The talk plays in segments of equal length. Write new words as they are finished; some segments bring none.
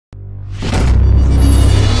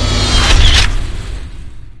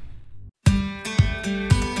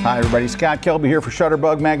Hi everybody, Scott Kelby here for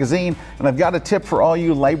Shutterbug magazine, and I've got a tip for all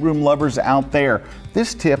you Lightroom lovers out there.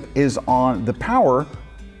 This tip is on the power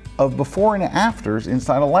of before and afters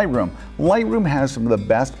inside of Lightroom. Lightroom has some of the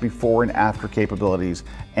best before and after capabilities,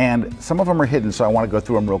 and some of them are hidden, so I want to go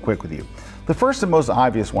through them real quick with you. The first and most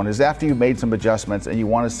obvious one is after you've made some adjustments and you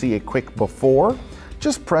want to see a quick before,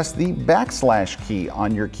 just press the backslash key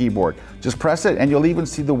on your keyboard. Just press it and you'll even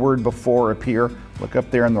see the word before appear. Look up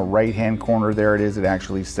there in the right hand corner, there it is, it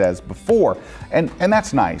actually says before. And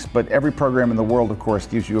that's nice, but every program in the world of course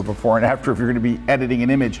gives you a before and after if you're going to be editing an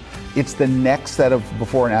image. It's the next set of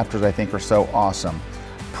before and afters I think are so awesome.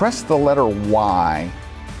 Press the letter Y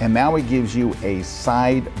and now it gives you a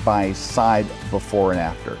side-by-side before and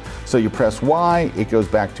after. So you press Y, it goes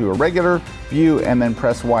back to a regular view, and then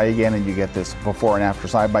press Y again and you get this before and after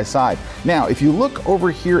side-by-side. Now, if you look over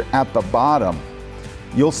here at the bottom,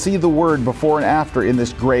 you'll see the word before and after in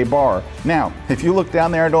this gray bar. Now, if you look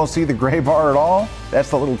down there and don't see the gray bar at all, that's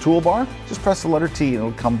the little toolbar, just press the letter T and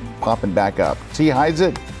it'll come popping back up. T hides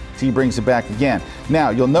it, T brings it back again.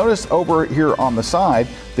 Now, you'll notice over here on the side,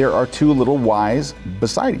 there are two little Ys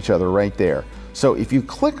beside each other right there. So if you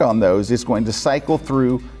click on those, it's going to cycle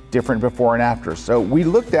through different before and after. So we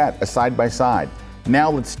looked at a side by side.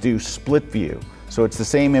 Now let's do split view. So it's the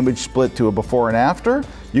same image split to a before and after.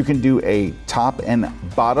 You can do a top and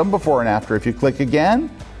bottom before and after if you click again.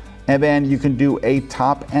 And then you can do a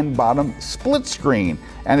top and bottom split screen.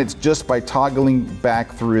 And it's just by toggling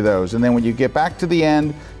back through those. And then when you get back to the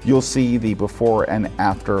end, you'll see the before and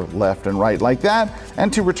after left and right like that.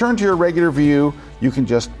 And to return to your regular view, you can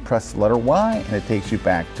just press the letter Y and it takes you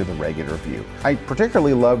back to the regular view. I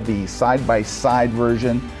particularly love the side-by-side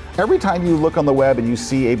version. Every time you look on the web and you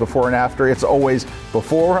see a before and after, it's always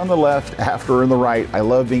before on the left, after on the right. I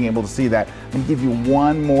love being able to see that. I'm gonna give you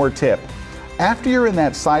one more tip. After you're in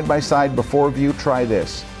that side-by-side before view, try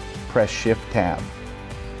this. Press Shift-Tab.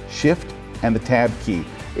 Shift and the Tab key.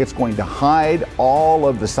 It's going to hide all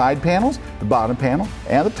of the side panels, the bottom panel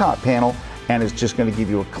and the top panel, and it's just going to give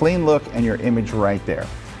you a clean look and your image right there.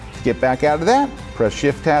 To get back out of that, press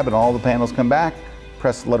Shift-Tab and all the panels come back.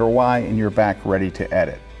 Press the letter Y and you're back ready to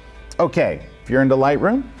edit. Okay, if you're into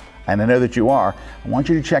Lightroom, and I know that you are, I want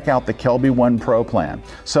you to check out the Kelby One Pro plan.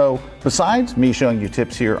 So besides me showing you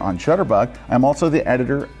tips here on Shutterbug, I'm also the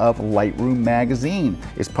editor of Lightroom magazine.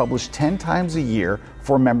 It's published 10 times a year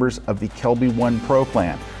for members of the Kelby One Pro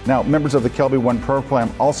plan. Now, members of the Kelby One Pro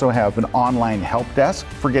plan also have an online help desk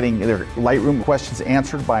for getting their Lightroom questions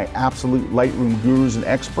answered by absolute Lightroom gurus and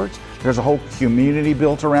experts. There's a whole community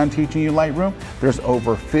built around teaching you Lightroom. There's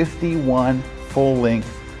over 51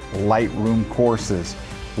 full-length Lightroom courses,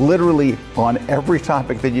 literally on every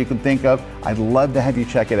topic that you can think of. I'd love to have you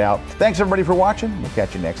check it out. Thanks everybody for watching. We'll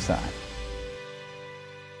catch you next time.